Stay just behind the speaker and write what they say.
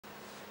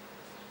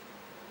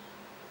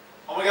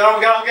Oh my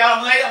god,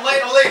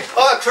 I'm late.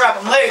 Oh crap,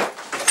 I'm late.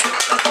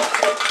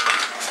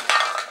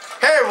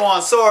 Hey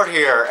everyone, Sword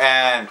here,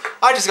 and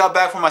I just got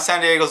back from my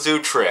San Diego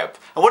Zoo trip.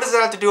 And what does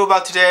that have to do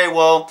about today?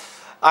 Well,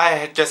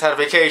 I just had a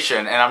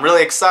vacation, and I'm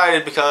really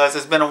excited because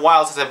it's been a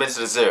while since I've been to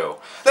the zoo.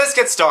 Let's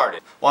get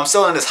started. Well, I'm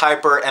still in this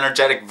hyper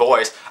energetic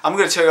voice. I'm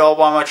going to tell you all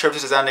about my trip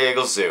to the San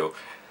Diego Zoo.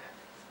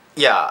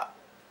 Yeah.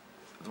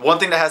 One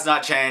thing that has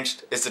not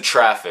changed is the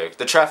traffic.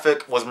 The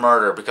traffic was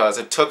murder because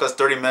it took us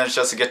 30 minutes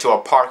just to get to our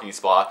parking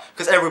spot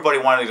because everybody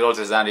wanted to go to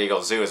the San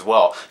Diego Zoo as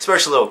well,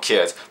 especially little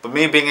kids. But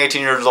me being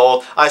 18 years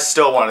old, I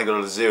still wanted to go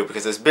to the zoo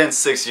because it's been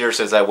 6 years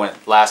since I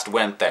last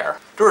went there.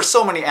 There were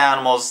so many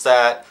animals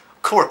that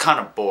were kind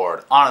of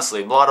bored.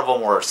 Honestly, a lot of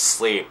them were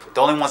asleep.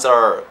 The only ones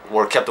that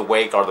were kept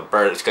awake are the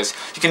birds because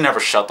you can never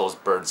shut those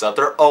birds up.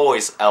 They're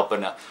always up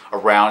and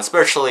around,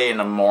 especially in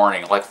the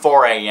morning, like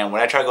 4 a.m.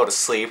 when I try to go to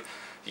sleep.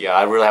 Yeah,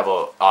 I really have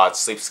an odd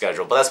sleep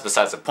schedule, but that's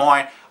besides the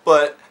point.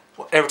 But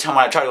every time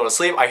I try to go to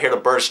sleep, I hear the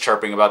birds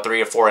chirping about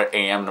 3 or 4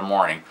 a.m. in the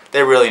morning.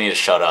 They really need to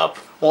shut up.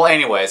 Well,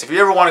 anyways, if you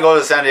ever want to go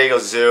to the San Diego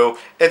Zoo,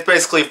 it's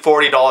basically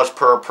 $40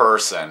 per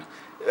person.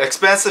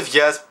 Expensive,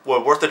 yes,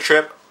 but worth the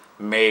trip?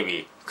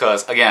 Maybe.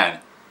 Because, again,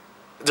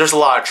 there's a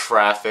lot of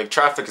traffic.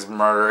 Traffic is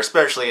murder,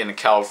 especially in the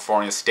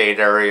California state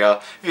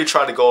area. If you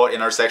try to go at an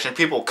intersection,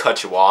 people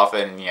cut you off,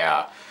 and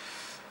yeah.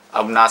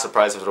 I'm not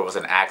surprised if there was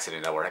an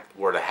accident that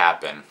were to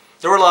happen.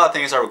 There were a lot of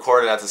things I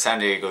recorded at the San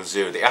Diego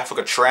Zoo. The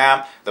Africa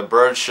Tram, the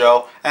bird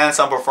show, and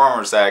some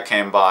performers that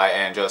came by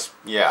and just,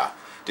 yeah,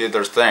 did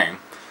their thing.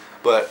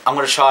 But I'm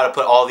going to try to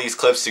put all these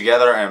clips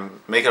together and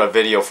make it a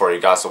video for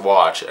you guys to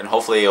watch. And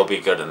hopefully it'll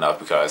be good enough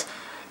because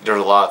there's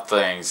a lot of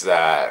things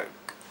that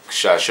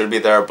should be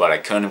there, but I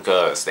couldn't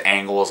because the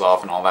angle is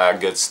off and all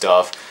that good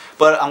stuff.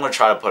 But I'm going to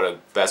try to put a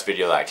best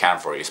video that I can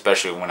for you,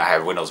 especially when I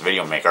have Windows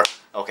Video Maker.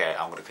 Okay,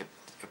 I'm going to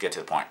get to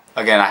the point.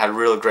 Again, I had a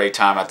really great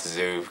time at the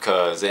zoo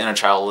because the inner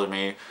child in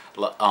me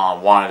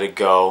wanted to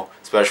go,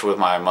 especially with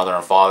my mother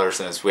and father,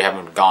 since we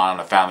haven't gone on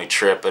a family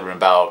trip. It's been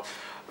about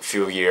a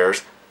few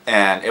years,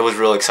 and it was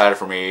really exciting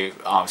for me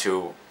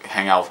to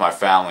hang out with my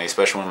family,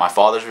 especially when my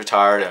father's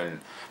retired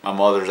and my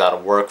mother's out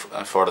of work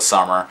for the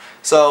summer.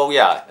 So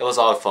yeah, it was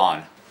all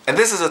fun. And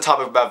this is a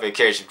topic about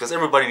vacation because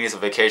everybody needs a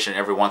vacation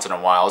every once in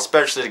a while,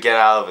 especially to get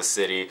out of a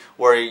city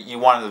where you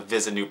want to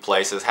visit new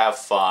places, have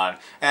fun,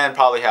 and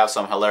probably have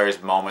some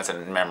hilarious moments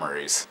and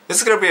memories. This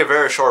is going to be a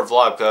very short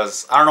vlog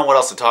because I don't know what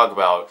else to talk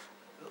about.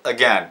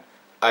 Again,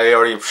 I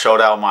already showed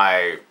out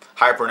my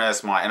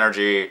hyperness, my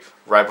energy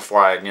right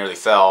before I nearly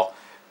fell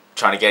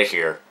trying to get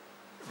here.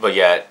 But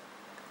yet,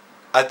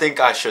 I think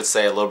I should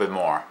say a little bit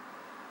more.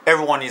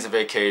 Everyone needs a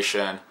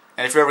vacation.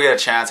 And if you ever get a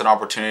chance, an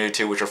opportunity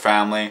to with your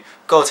family,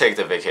 go take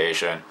the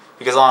vacation.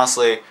 Because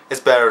honestly,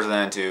 it's better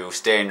than to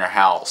stay in your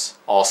house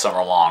all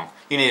summer long.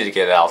 You need to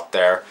get out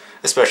there,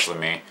 especially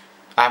me.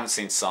 I haven't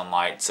seen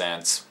sunlight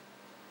since...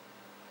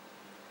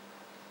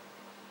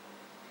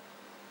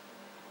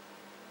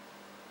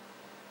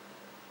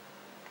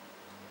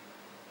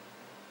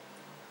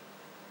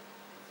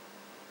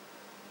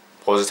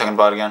 What was I talking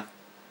about again?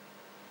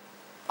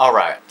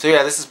 Alright, so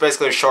yeah, this is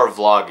basically a short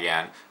vlog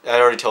again.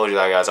 I already told you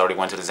that, guys. I already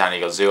went to the San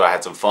Diego Zoo. I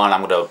had some fun.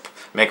 I'm going to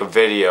make a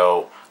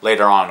video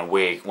later on in the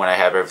week when I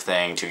have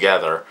everything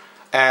together.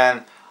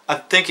 And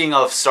I'm thinking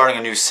of starting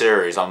a new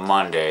series on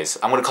Mondays.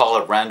 I'm going to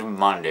call it Random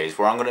Mondays,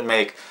 where I'm going to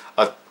make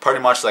pretty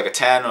much like a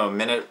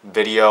 10-minute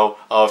video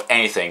of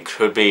anything.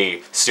 Could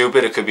be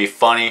stupid, it could be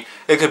funny,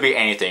 it could be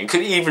anything. It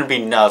could even be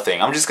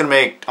nothing. I'm going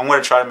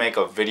to try to make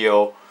a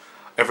video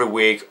every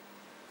week,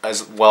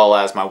 as well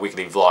as my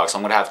weekly vlog. So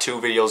I'm going to have 2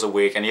 videos a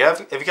week. And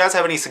if you guys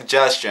have any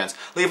suggestions,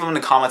 leave them in the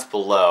comments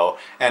below.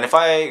 And if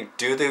I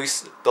do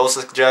those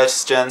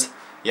suggestions,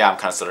 yeah, I'm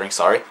kind of stuttering,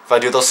 sorry. If I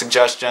do those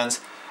suggestions,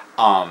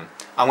 I'm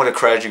going to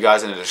credit you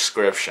guys in the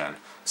description.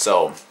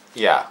 So,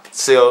 yeah.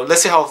 So,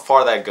 let's see how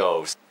far that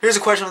goes. Here's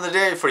a question of the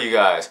day for you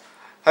guys.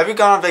 Have you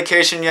gone on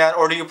vacation yet,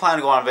 or do you plan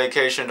to go on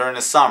vacation during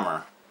the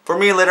summer? For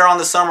me, later on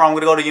this summer, I'm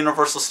going to go to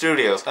Universal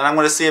Studios, and I'm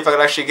going to see if I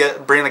could actually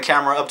bring the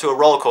camera up to a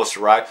roller coaster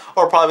ride,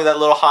 or probably that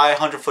little high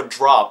 100-foot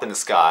drop in the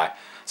sky.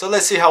 So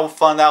let's see how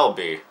fun that will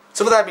be.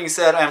 So with that being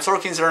said, I am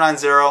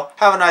SwordKing090.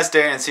 Have a nice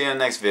day, and see you in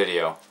the next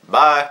video.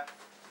 Bye!